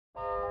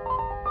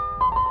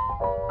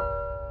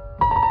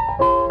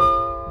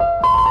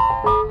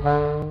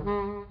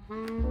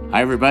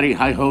Hi everybody,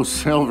 Hiho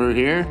Silver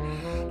here.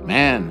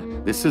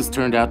 Man, this has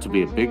turned out to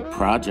be a big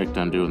project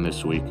I'm doing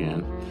this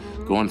weekend.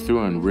 Going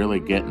through and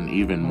really getting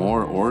even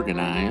more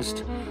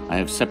organized. I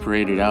have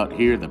separated out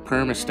here the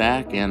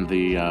permastack and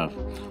the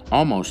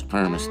almost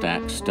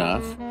permastack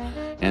stuff.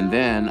 And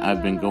then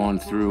I've been going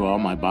through all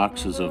my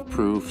boxes of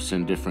proofs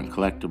and different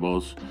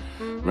collectibles.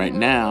 Right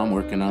now I'm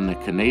working on the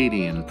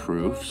Canadian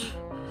proofs.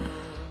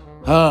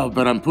 Oh,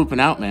 but I'm pooping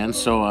out, man,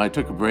 so I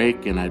took a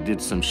break and I did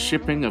some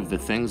shipping of the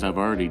things I've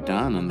already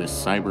done on this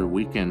Cyber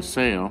Weekend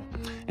sale.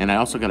 And I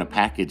also got a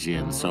package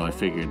in, so I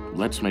figured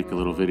let's make a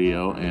little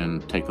video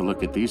and take a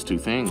look at these two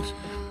things.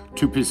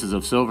 2 pieces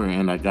of silver,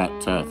 and I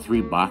got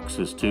 3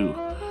 boxes too.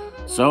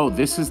 So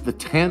this is the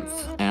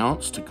 10th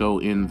ounce to go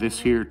in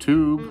this here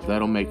tube.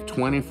 That'll make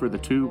 20 for the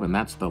tube, and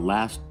that's the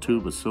last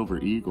tube of Silver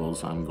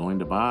Eagles I'm going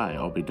to buy.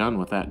 I'll be done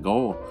with that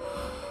goal.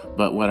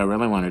 But what I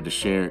really wanted to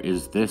share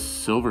is this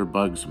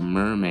Silverbug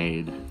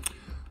Mermaid.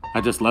 I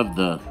just love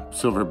the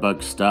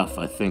Silverbug stuff.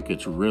 I think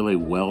it's really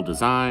well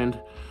designed,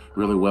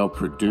 really well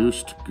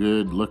produced,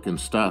 good looking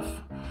stuff.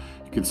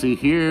 You can see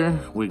here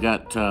we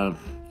got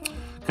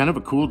kind of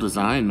a cool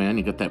design, man.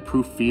 You got that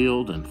proof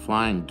field and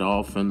flying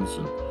dolphins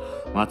and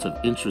lots of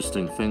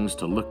interesting things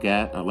to look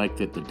at. I like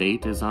that the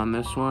date is on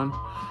this one.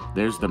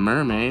 There's the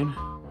mermaid.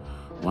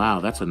 Wow,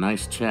 that's a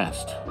nice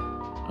chest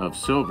of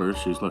silver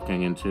she's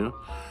looking into.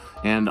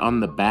 And on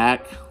the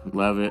back,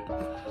 love it.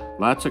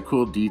 Lots of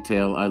cool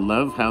detail. I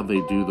love how they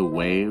do the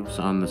waves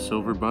on the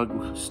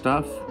Silverbug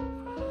stuff.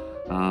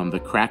 The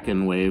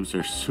Kraken waves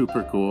are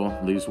super cool.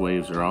 These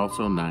waves are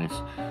also nice.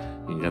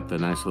 You got the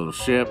nice little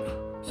ship,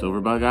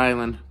 Silverbug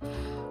Island.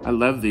 I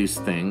love these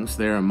things.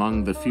 They're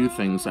among the few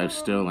things I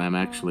still am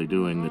actually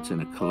doing that's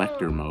in a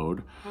collector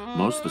mode.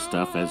 Most of the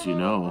stuff, as you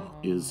know,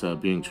 is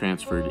being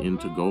transferred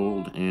into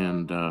gold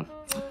and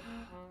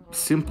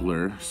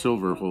simpler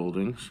silver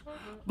holdings.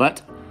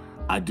 But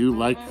I do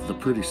like the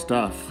pretty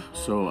stuff,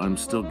 so I'm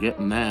still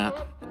getting that.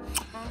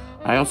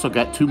 I also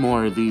got 2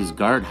 more of these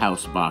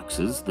guardhouse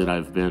boxes that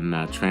I've been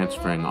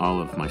transferring all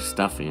of my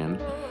stuff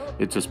in.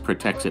 It just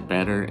protects it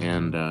better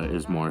and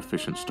is more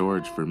efficient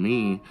storage for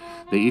me.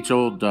 They each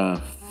hold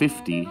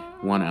 50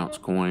 1-ounce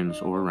coins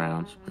or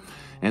rounds.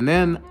 And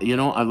then, you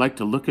know, I like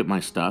to look at my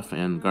stuff,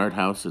 and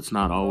guardhouse, it's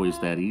not always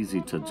that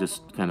easy to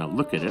just kind of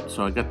look at it.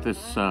 So I got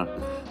this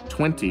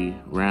 20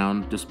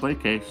 round display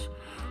case.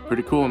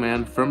 Pretty cool,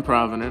 man, from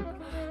Provident.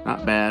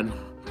 Not bad.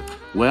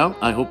 Well,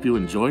 I hope you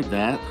enjoyed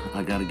that.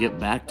 I got to get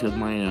back to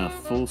my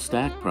full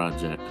stack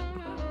project.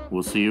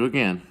 We'll see you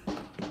again.